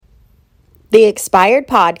The Expired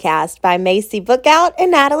Podcast by Macy Bookout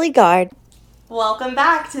and Natalie Gard. Welcome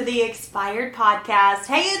back to The Expired Podcast.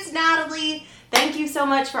 Hey, it's Natalie. Thank you so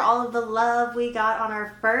much for all of the love we got on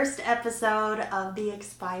our first episode of The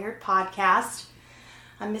Expired Podcast.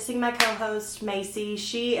 I'm missing my co-host, Macy.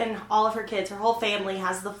 She and all of her kids, her whole family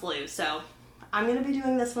has the flu, so I'm going to be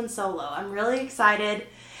doing this one solo. I'm really excited.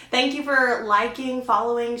 Thank you for liking,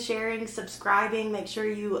 following, sharing, subscribing. Make sure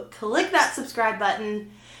you click that subscribe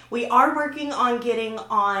button. We are working on getting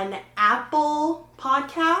on Apple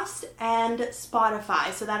Podcast and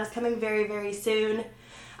Spotify, so that is coming very, very soon.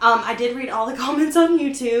 I did read all the comments on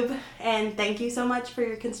YouTube, and thank you so much for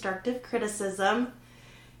your constructive criticism.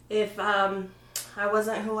 If I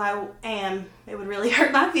wasn't who I am, it would really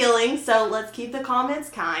hurt my feelings, so let's keep the comments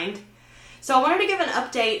kind. So I wanted to give an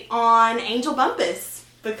update on Angel Bumpass,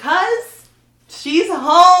 because she's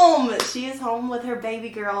home. She is home with her baby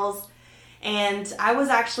girls. And I was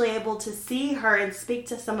actually able to see her and speak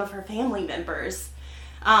to some of her family members.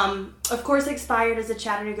 Of course, Expired is a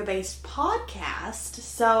Chattanooga-based podcast.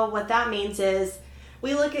 So what that means is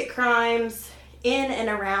we look at crimes in and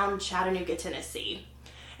around Chattanooga, Tennessee.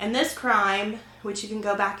 And this crime, which you can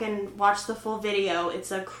go back and watch the full video, it's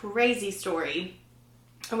a crazy story.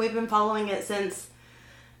 And we've been following it since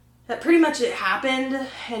that pretty much it happened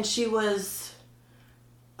and she was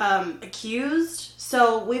accused.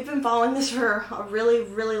 So we've been following this for a really,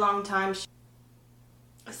 really long time. Is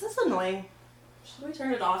this annoying? Should we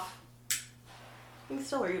turn it off? You can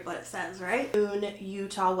still read what it says, right?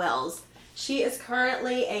 Utah Wells. She is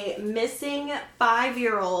currently a missing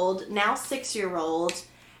 5-year-old, now 6-year-old,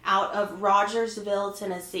 out of Rogersville,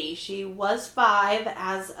 Tennessee. She was 5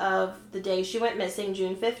 as of the day she went missing,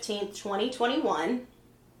 June 15th, 2021.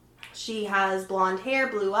 She has blonde hair,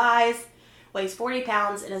 blue eyes, weighs 40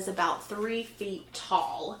 pounds, and is about 3 feet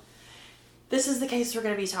tall. This is the case we're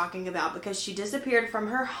going to be talking about because she disappeared from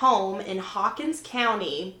her home in Hawkins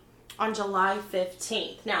County on July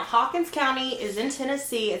 15th. Now, Hawkins County is in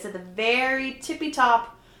Tennessee. It's at the very tippy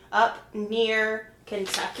top up near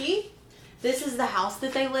Kentucky. This is the house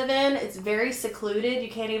that they live in. It's very secluded. You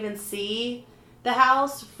can't even see the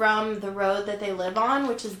house from the road that they live on,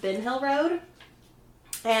 which is Ben Hill Road.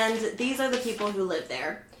 And these are the people who live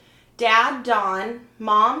there. Dad, Don,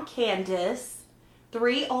 Mom, Candace,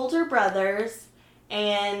 3 older brothers,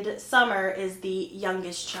 and Summer is the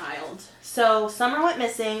youngest child. So Summer went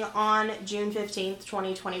missing on June 15th,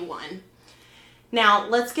 2021. Now,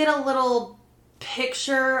 let's get a little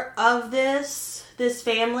picture of this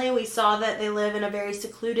family. We saw that they live in a very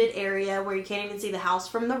secluded area where you can't even see the house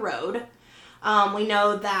from the road. We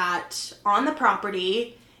know that on the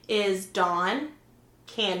property is Don,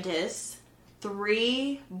 Candace,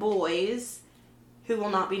 3 boys who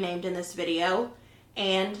will not be named in this video,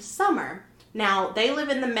 and Summer. Now, they live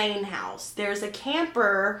in the main house. There's a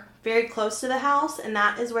camper very close to the house, and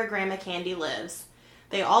that is where Grandma Candy lives.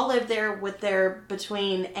 They all live there with their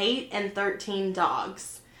between 8 and 13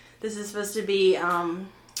 dogs. This is supposed to be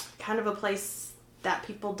kind of a place that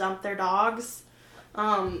people dump their dogs.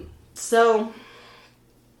 So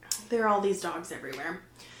there are all these dogs everywhere.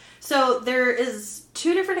 So there is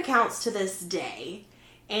 2 different accounts to this day,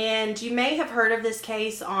 and you may have heard of this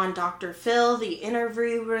case on Dr. Phil, the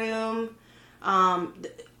interview room.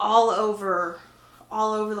 All over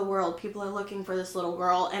the world, people are looking for this little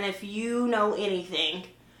girl, and if you know anything,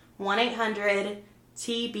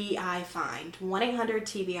 1-800-TBI-FIND.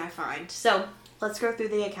 1-800-TBI-FIND. So let's go through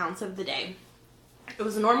the accounts of the day. It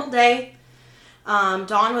was a normal day.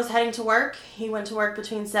 Don was heading to work. He went to work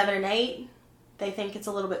between 7 and 8. They think it's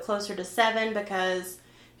a little bit closer to 7 because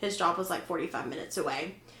his job was like 45 minutes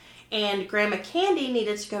away. And Grandma Candy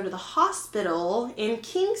needed to go to the hospital in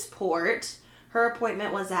Kingsport. Her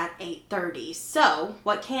appointment was at 8:30. So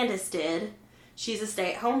what Candace did, she's a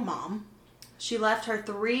stay-at-home mom. She left her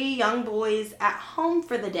 3 young boys at home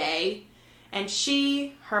for the day. And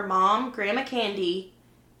she, her mom, Grandma Candy,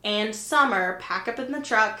 and Summer pack up in the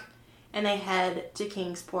truck and they head to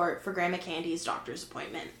Kingsport for Grandma Candy's doctor's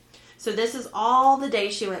appointment. So this is all the day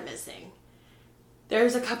she went missing.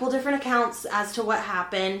 There's a couple different accounts as to what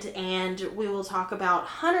happened, and we will talk about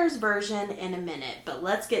Hunter's version in a minute, but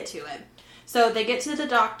let's get to it. So they get to the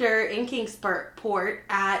doctor in Kingsport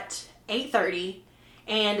at 8:30,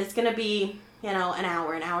 and it's going to be, an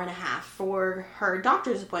hour and a half for her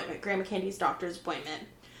doctor's appointment, Grandma Candy's doctor's appointment.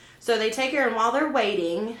 So they take her, and while they're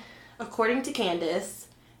waiting, according to Candace,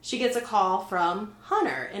 she gets a call from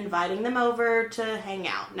Hunter inviting them over to hang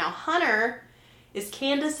out. Now, Hunter is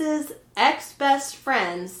Candace's ex-best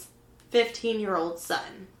friend's 15-year-old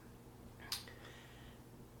son.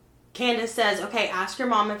 Candace says, okay, ask your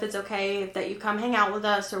mom if it's okay if that you come hang out with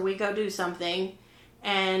us or we go do something,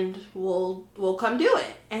 and we'll come do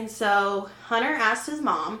it. And so Hunter asked his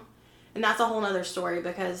mom, and that's a whole nother story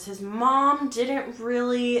because his mom didn't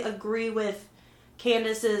really agree with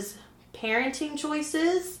Candace's parenting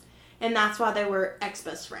choices, and that's why they were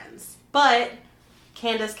ex-best friends. But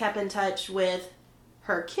Candace kept in touch with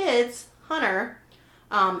her kids, Hunter,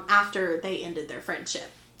 after they ended their friendship.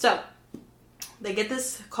 So they get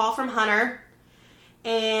this call from Hunter,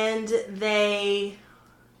 and they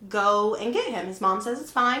go and get him. His mom says it's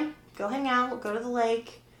fine. Go hang out. Go to the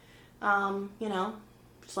lake.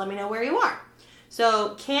 Just let me know where you are.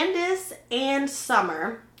 So Candace and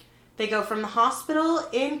Summer, they go from the hospital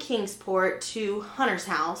in Kingsport to Hunter's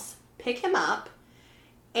house, pick him up,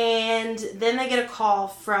 and then they get a call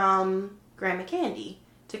from Grandma Candy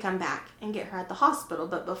to come back and get her at the hospital.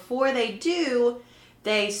 But before they do,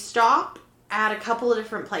 they stop at a couple of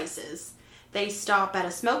different places. They stop at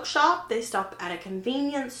a smoke shop, they stop at a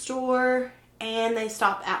convenience store, and they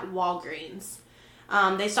stop at Walgreens.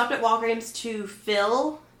 They stopped at Walgreens to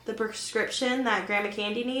fill the prescription that Grandma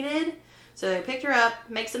Candy needed. So they picked her up,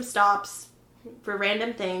 make some stops for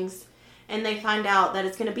random things, and they find out that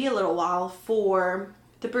it's going to be a little while for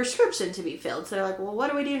the prescription to be filled. So they're like, well,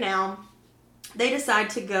 what do we do now? They decide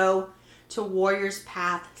to go to Warriors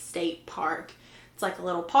Path State Park. It's like a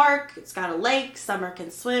little park. It's got a lake. Summer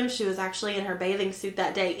can swim. She was actually in her bathing suit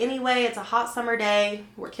that day anyway. It's a hot summer day.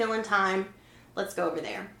 We're killing time. Let's go over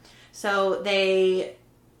there. So they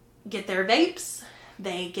get their vapes.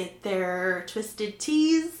 They get their twisted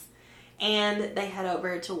teas. And they head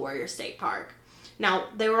over to Warrior State Park. Now,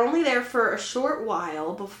 they were only there for a short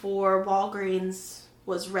while before Walgreens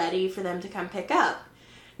was ready for them to come pick up.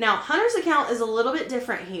 Now, Hunter's account is a little bit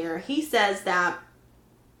different here. He says that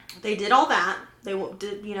they did all that. They went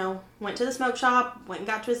to the smoke shop, went and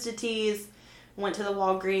got twisted teas, went to the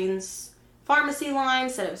Walgreens pharmacy line,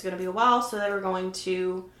 said it was going to be a while, so they were going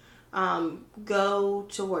to go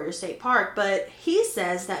to Warrior State Park. But he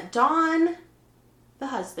says that Don, the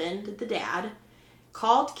husband, the dad,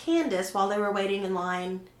 called Candace while they were waiting in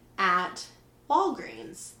line at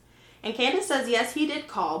Walgreens. And Candace says, yes, he did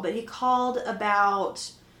call, but he called about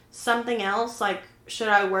something else, like, should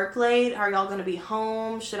I work late? Are y'all going to be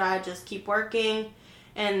home? Should I just keep working?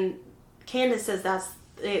 And Candace says that's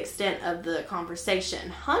the extent of the conversation.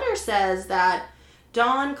 Hunter says that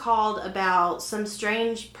Dawn called about some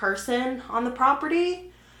strange person on the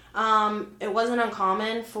property. It wasn't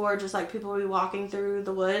uncommon for just like people to be walking through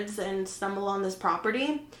the woods and stumble on this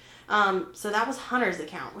property. So that was Hunter's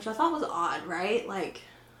account, which I thought was odd, right?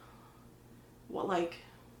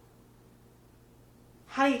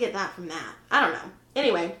 How do you get that from that? I don't know.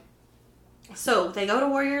 Anyway, so they go to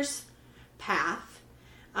Warriors Path.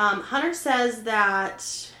 Hunter says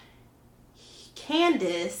that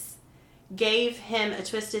Candace gave him a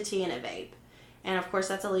twisted tea and a vape. And of course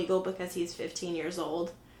that's illegal because he's 15 years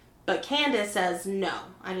old. But Candace says, no,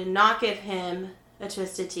 I did not give him a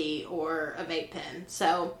twisted tea or a vape pen.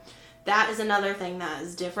 So that is another thing that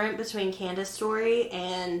is different between Candace's story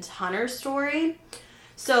and Hunter's story.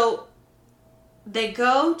 So they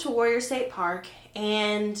go to Warrior State Park,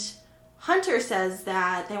 and Hunter says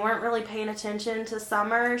that they weren't really paying attention to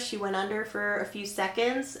Summer. She went under for a few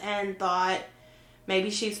seconds and thought maybe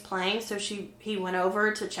she's playing, so he went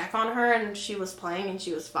over to check on her, and she was playing and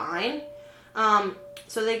she was fine.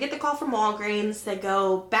 So they get the call from Walgreens. They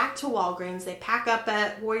go back to Walgreens. They pack up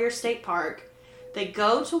at Warrior State Park. They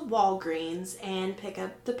go to Walgreens and pick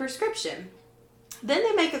up the prescription. Then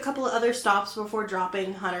they make a couple of other stops before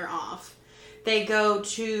dropping Hunter off. They go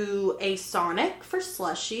to a Sonic for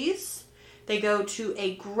slushies. They go to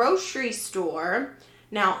a grocery store.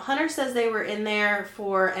 Now, Hunter says they were in there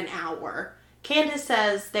for an hour. Candace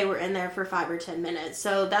says they were in there for 5 or 10 minutes.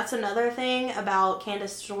 So that's another thing about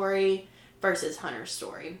Candace's story versus Hunter's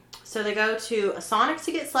story. So they go to a Sonic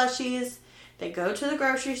to get slushies. They go to the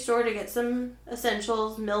grocery store to get some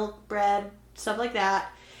essentials, milk, bread, stuff like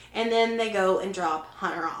that. And then they go and drop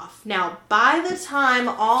Hunter off. Now, by the time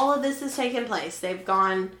all of this has taken place, they've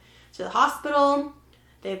gone to the hospital,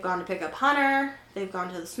 they've gone to pick up Hunter, they've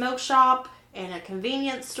gone to the smoke shop and a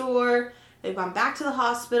convenience store, they've gone back to the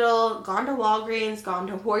hospital, gone to Walgreens, gone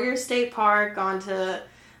to Warrior State Park, gone to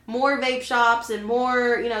more vape shops and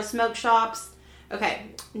more, smoke shops. Okay,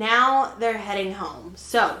 now they're heading home.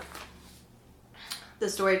 So, the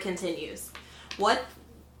story continues. What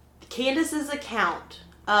Candace's account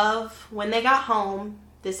of when they got home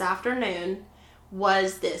this afternoon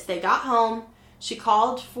was this. They got home. She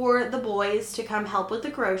called for the boys to come help with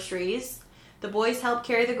the groceries. The boys help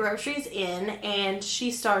carry the groceries in, and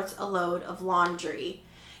she starts a load of laundry.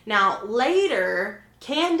 Now, later,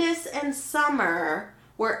 Candace and Summer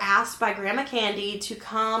were asked by Grandma Candy to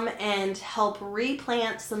come and help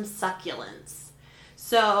replant some succulents.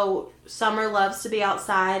 So, Summer loves to be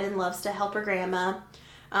outside and loves to help her grandma.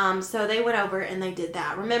 So they went over and they did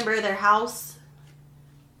that. Remember, their house,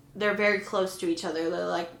 they're very close to each other. They're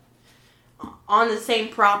like on the same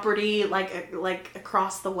property, like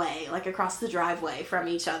across the way, like across the driveway from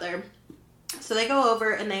each other. So they go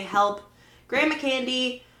over and they help Grandma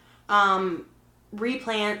Candy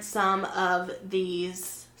replant some of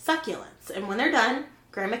these succulents. And when they're done,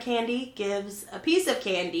 Grandma Candy gives a piece of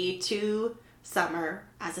candy to Summer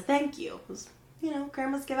as a thank you. You know,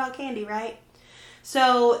 grandmas give out candy, right?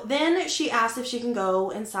 So then she asked if she can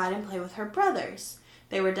go inside and play with her brothers.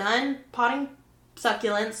 They were done potting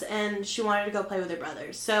succulents and she wanted to go play with her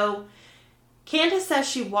brothers. So Candace says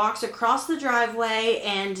she walked across the driveway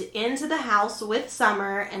and into the house with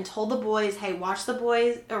Summer and told the boys, hey, watch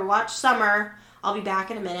Summer. I'll be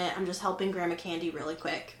back in a minute. I'm just helping Grandma Candy really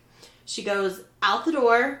quick. She goes out the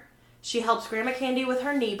door. She helps Grandma Candy with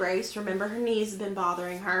her knee brace. Remember, her knees have been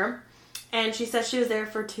bothering her. And she says she was there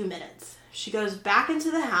for 2 minutes. She goes back into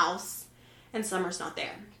the house, and Summer's not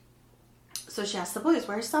there. So she asks the boys,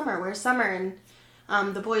 where's Summer? Where's Summer?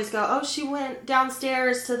 And the boys go, oh, she went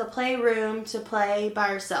downstairs to the playroom to play by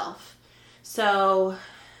herself. So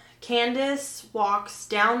Candace walks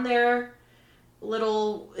down their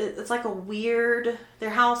it's like a weird, their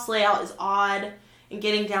house layout is odd. And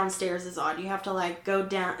getting downstairs is odd. You have to like go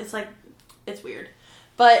down. It's weird.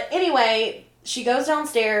 But anyway, she goes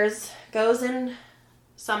downstairs, goes in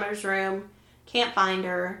Summer's room, can't find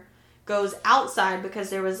her, goes outside because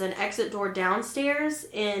there was an exit door downstairs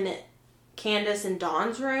in Candace and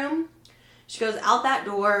Dawn's room. She goes out that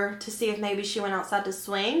door to see if maybe she went outside to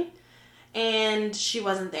swing, and she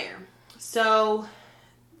wasn't there. So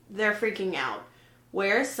they're freaking out.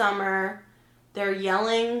 Where's Summer? They're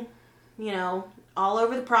yelling, all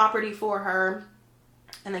over the property for her,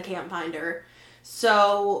 and they can't find her.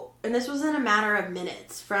 So, and this was in a matter of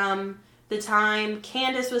minutes from the time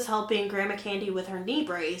Candace was helping Grandma Candy with her knee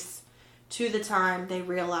brace to the time they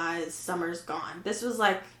realized Summer's gone. This was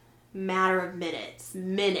like matter of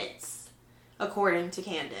minutes, according to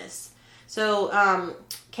Candace. So,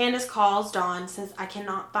 Candace calls Dawn, says, I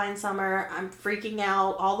cannot find Summer. I'm freaking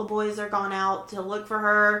out. All the boys are gone out to look for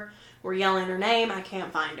her. We're yelling her name. I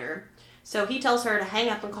can't find her. So he tells her to hang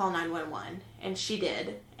up and call 911, and she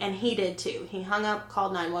did, and he did too. He hung up,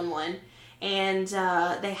 called 911, and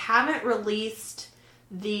they haven't released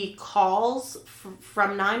the calls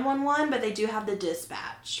from 911, but they do have the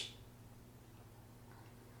dispatch.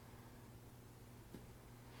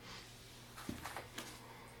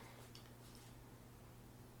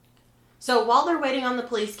 So while they're waiting on the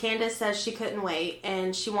police, Candace says she couldn't wait,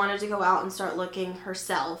 and she wanted to go out and start looking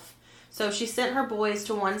herself. So she sent her boys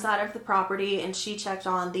to one side of the property, and she checked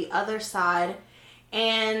on the other side.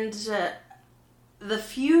 And the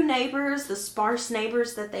few neighbors, the sparse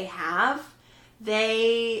neighbors that they have,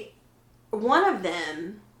 one of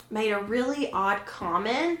them made a really odd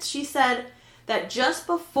comment. She said that just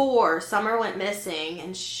before Summer went missing,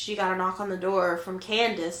 and she got a knock on the door from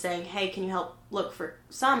Candace saying, hey, can you help look for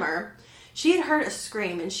Summer? She had heard a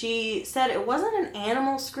scream, and she said it wasn't an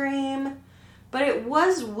animal scream, but it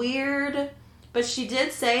was weird. But she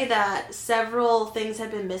did say that several things had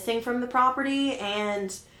been missing from the property,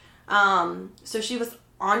 and so she was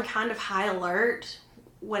on kind of high alert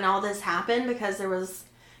when all this happened, because there was,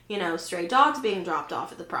 stray dogs being dropped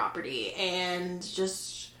off at the property and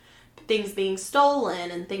just things being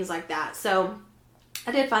stolen and things like that. So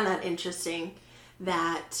I did find that interesting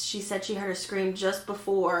that she said she heard a scream just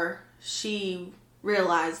before she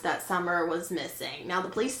realized that Summer was missing. Now, the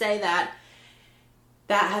police say that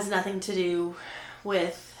has nothing to do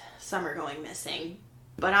with Summer going missing,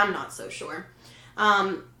 but I'm not so sure.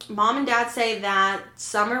 Mom and Dad say that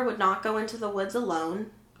Summer would not go into the woods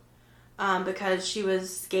alone because she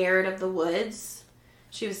was scared of the woods.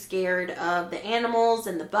 She was scared of the animals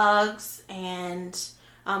and the bugs, and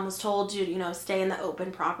was told to, stay in the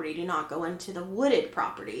open property. Do not go into the wooded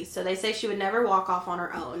property. So they say she would never walk off on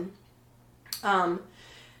her own.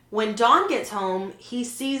 When Dawn gets home, he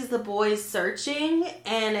sees the boys searching,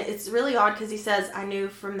 and it's really odd because he says, I knew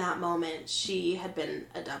from that moment she had been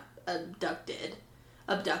abducted.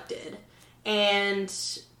 And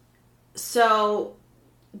so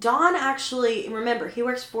Dawn actually, remember, he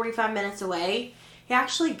works 45 minutes away. He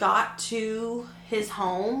actually got to his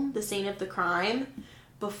home, the scene of the crime,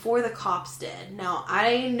 before the cops did. Now,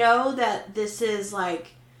 I know that this is like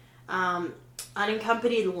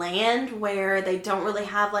unaccompanied land where they don't really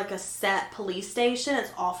have like a set police station.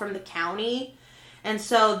 It's all from the county. And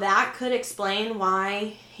so that could explain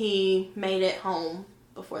why he made it home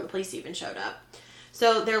before the police even showed up.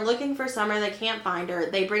 So they're looking for Summer. They can't find her.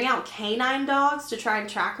 They bring out canine dogs to try and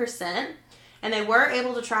track her scent. And they were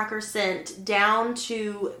able to track her scent down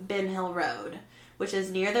to Ben Hill Road, which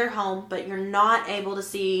is near their home, but you're not able to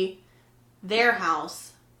see their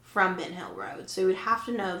house from Ben Hill Road. So you would have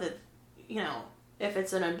to know that, if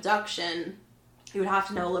it's an abduction, you would have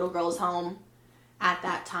to know a little girl's home at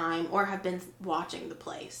that time or have been watching the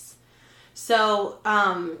place. So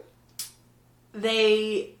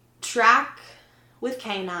they track with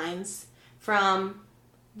canines from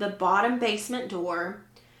the bottom basement door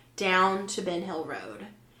down to Ben Hill Road.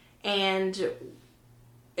 And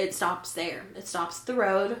it stops there. It stops the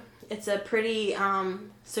road. It's a pretty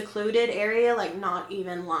secluded area, like not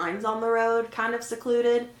even lines on the road, kind of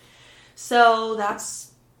secluded. So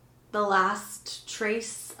that's the last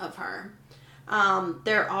trace of her.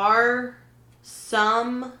 There are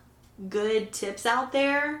some good tips out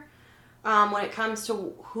there when it comes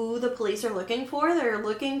to who the police are looking for. They're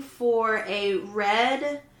looking for a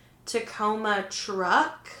red Tacoma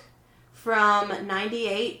truck from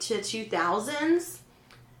 98 to 2000s.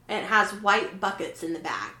 And it has white buckets in the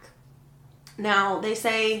back. Now, they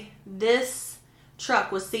say this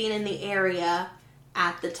truck was seen in the area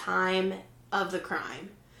at the time of the crime.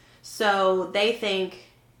 So they think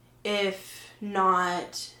if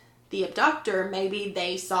not the abductor, maybe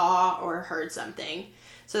they saw or heard something.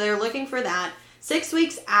 So they're looking for that. 6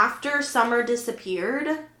 weeks after Summer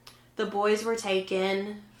disappeared, the boys were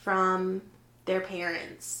taken from their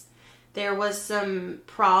parents. There was some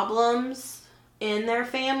problems in their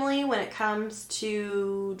family when it comes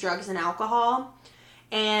to drugs and alcohol.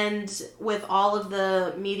 And with all of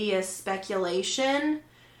the media speculation,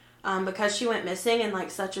 because she went missing in like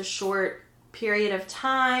such a short period of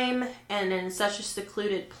time and in such a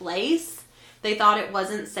secluded place, they thought it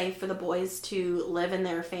wasn't safe for the boys to live in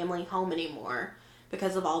their family home anymore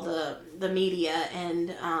because of all the media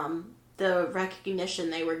and the recognition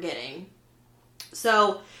they were getting.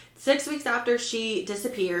 So 6 weeks after she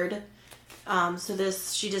disappeared,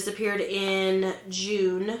 she disappeared in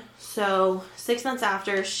June. So 6 months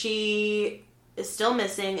after, she is still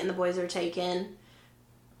missing and the boys are taken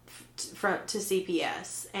to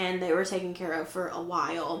CPS, and they were taken care of for a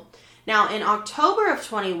while. Now, in October of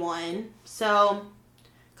 21, so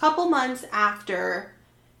a couple months after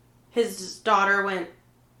his daughter went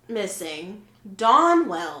missing, Don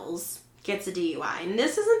Wells gets a DUI. And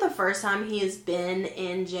this isn't the first time he has been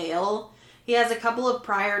in jail. He has a couple of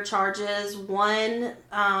prior charges. One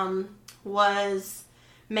was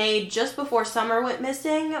made just before Summer went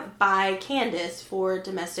missing by Candace for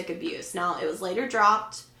domestic abuse. Now, it was later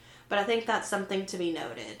dropped, but I think that's something to be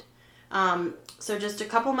noted. So just a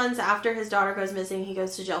couple months after his daughter goes missing, he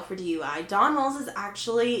goes to jail for DUI. Don Wells is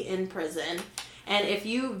actually in prison. And if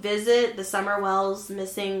you visit the Summer Wells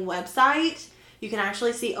Missing website, you can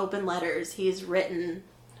actually see open letters he's written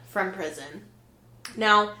from prison.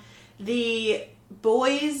 Now, the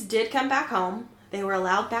boys did come back home. They were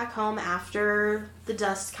allowed back home after the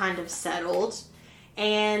dust kind of settled.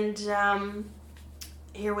 And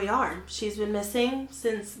here we are. She's been missing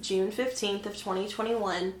since June 15th of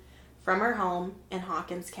 2021 from her home in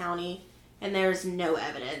Hawkins County, and there's no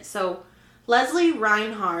evidence. So Leslie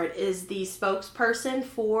Reinhardt is the spokesperson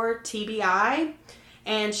for TBI,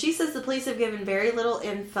 and she says the police have given very little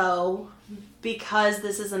info because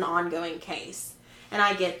this is an ongoing case. And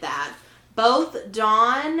I get that. Both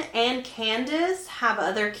Dawn and Candace have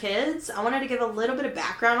other kids. I wanted to give a little bit of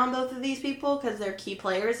background on both of these people because they're key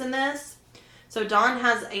players in this. So Dawn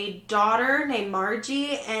has a daughter named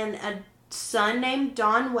Margie and a son named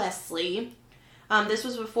Don Wesley. This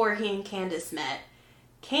was before he and Candace met.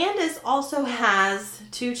 Candace also has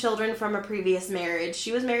 2 children from a previous marriage.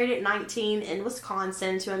 She was married at 19 in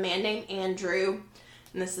Wisconsin to a man named Andrew.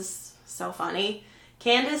 And this is so funny.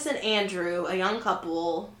 Candace and Andrew, a young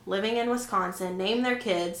couple living in Wisconsin, named their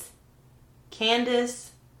kids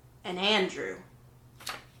Candace and Andrew.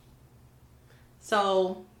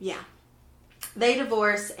 So, yeah. They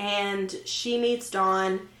divorce and she meets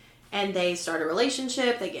Dawn and they start a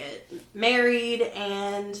relationship. They get married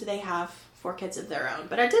and they have 4 kids of their own.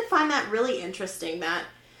 But I did find that really interesting that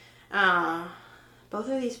both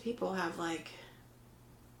of these people have like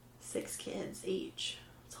 6 kids each.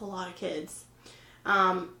 It's a lot of kids.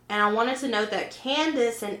 And I wanted to note that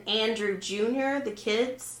Candace and Andrew Jr., the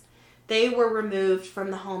kids, they were removed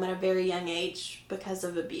from the home at a very young age because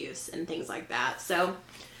of abuse and things like that. So,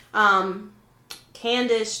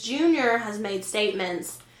 Candace Jr. has made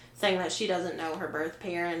statements saying that she doesn't know her birth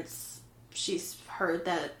parents. She's heard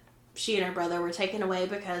that she and her brother were taken away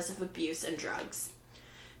because of abuse and drugs.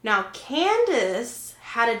 Now, Candace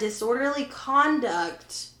had a disorderly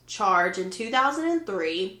conduct charge in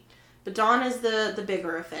 2003, but Don is the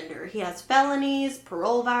bigger offender. He has felonies,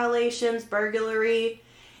 parole violations, burglary,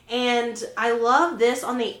 and I love this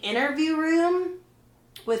on the interview room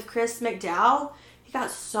with Chris McDowell. He got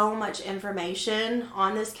so much information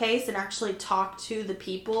on this case and actually talked to the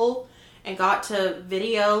people and got to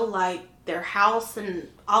video like their house, and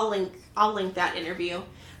I'll link that interview.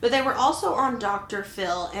 But they were also on Dr.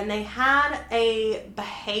 Phil, and they had a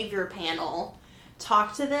behavior panel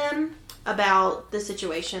talk to them about the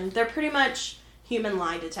situation. They're pretty much human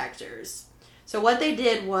lie detectors. So what they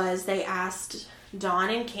did was they asked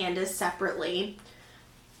Dawn and Candace separately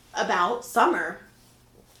about Summer.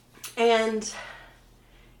 And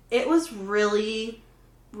it was really,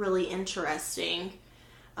 really interesting.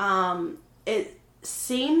 It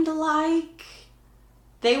seemed like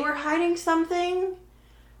they were hiding something,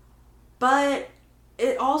 but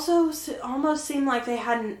it also almost seemed like they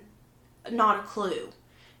hadn't not a clue.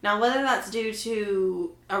 Now, whether that's due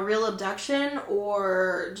to a real abduction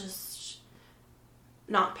or just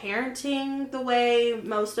not parenting the way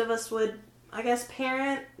most of us would, I guess,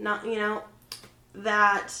 parent, not,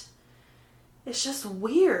 that it's just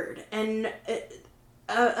weird. And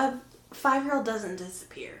a 5-year-old doesn't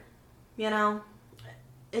disappear,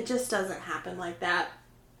 It just doesn't happen like that.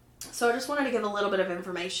 So I just wanted to give a little bit of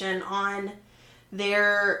information on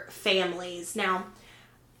their families. Now,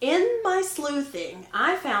 in my sleuthing,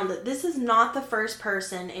 I found that this is not the first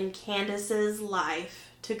person in Candace's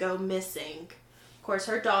life to go missing. Of course,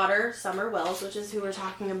 her daughter, Summer Wells, which is who we're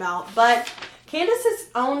talking about, but Candace's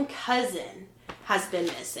own cousin has been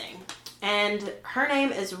missing, and her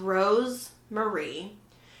name is Rose Marie.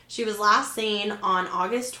 She was last seen on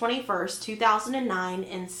August 21st, 2009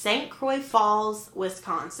 in St. Croix Falls,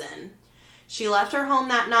 Wisconsin. She left her home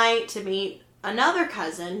that night to meet another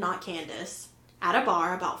cousin, not Candace, at a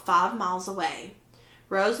bar about 5 miles away.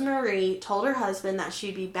 Rose Marie told her husband that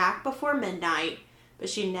she'd be back before midnight, but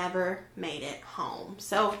she never made it home.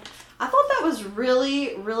 So I thought that was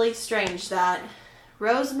really, really strange that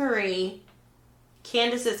Rose Marie,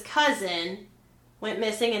 Candace's cousin, went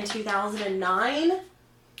missing in 2009,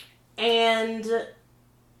 and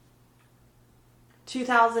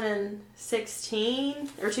 2016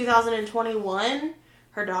 or 2021,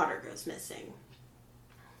 her daughter goes missing.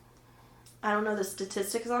 I don't know the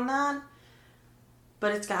statistics on that,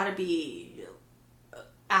 but it's got to be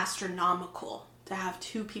astronomical to have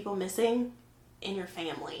 2 people missing in your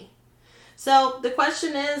family. So the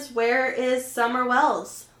question is, where is Summer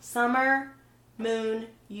Wells? Summer Moon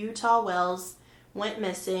Utah Wells went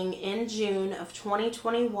missing in June of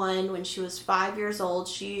 2021 when she was 5 years old.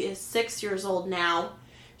 She is 6 years old now.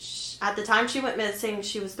 At the time she went missing,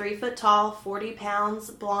 she was 3 foot tall, 40 pounds,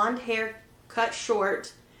 blonde hair cut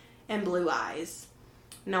short, and blue eyes.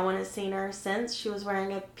 No one has seen her since. She was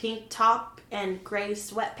wearing a pink top and gray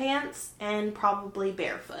sweatpants and probably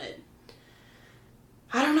barefoot.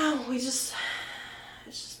 I don't know. It just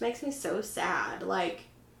makes me so sad. Like,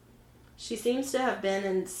 she seems to have been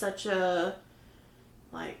in such a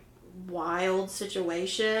wild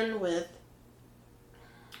situation with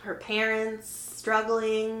her parents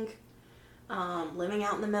struggling, living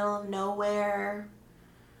out in the middle of nowhere.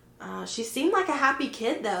 She seemed like a happy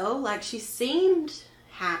kid, though. Like, she seemed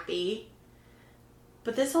happy.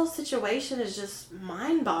 But this whole situation is just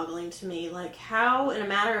mind-boggling to me. Like, how in a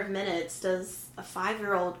matter of minutes does a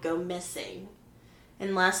 5-year-old go missing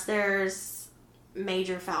unless there's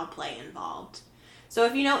major foul play involved? So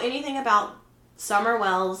if you know anything about Summer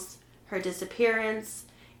Wells, her disappearance,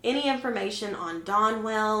 any information on Dawn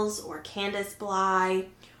Wells or Candace Bly,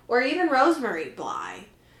 or even Rosemary Bly,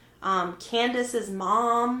 Candace's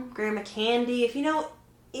mom, Grandma Candy, if you know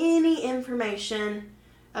any information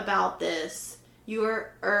about this, you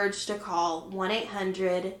are urged to call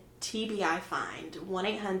 1-800-TBI-FIND.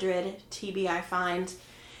 1-800-TBI-FIND.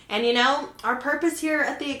 And our purpose here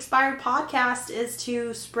at the Expired Podcast is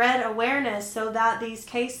to spread awareness so that these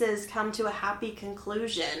cases come to a happy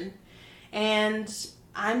conclusion. And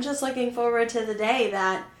I'm just looking forward to the day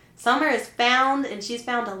that Summer is found and she's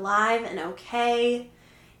found alive and okay.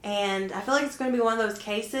 And I feel like it's going to be one of those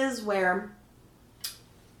cases where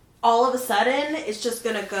all of a sudden it's just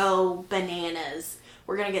going to go bananas.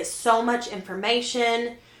 We're going to get so much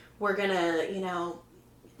information. We're going to,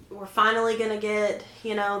 we're finally going to get,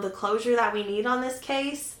 the closure that we need on this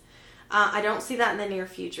case. I don't see that in the near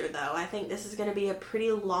future, though. I think this is going to be a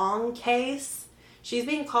pretty long case. She's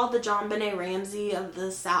being called the John Benet Ramsey of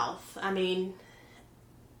the South. I mean,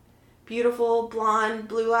 beautiful, blonde,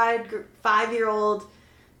 blue-eyed 5-year-old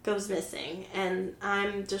goes missing. And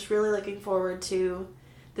I'm just really looking forward to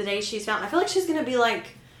the day she's found. I feel like she's going to be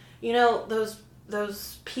like, you know,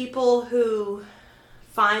 those people who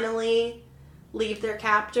finally leave their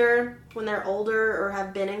captor when they're older or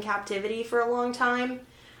have been in captivity for a long time.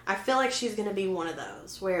 I feel like she's going to be one of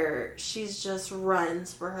those where she's just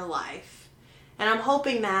runs for her life. And I'm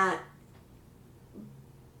hoping that.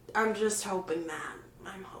 I'm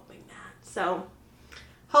hoping that. So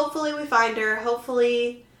hopefully we find her.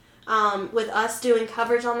 Hopefully with us doing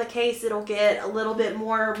coverage on the case, it'll get a little bit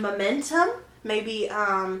more momentum. Maybe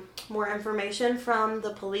more information from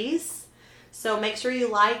the police. So make sure you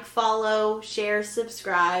like, follow, share,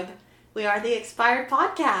 subscribe. We are the Expired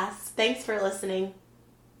Podcast. Thanks for listening.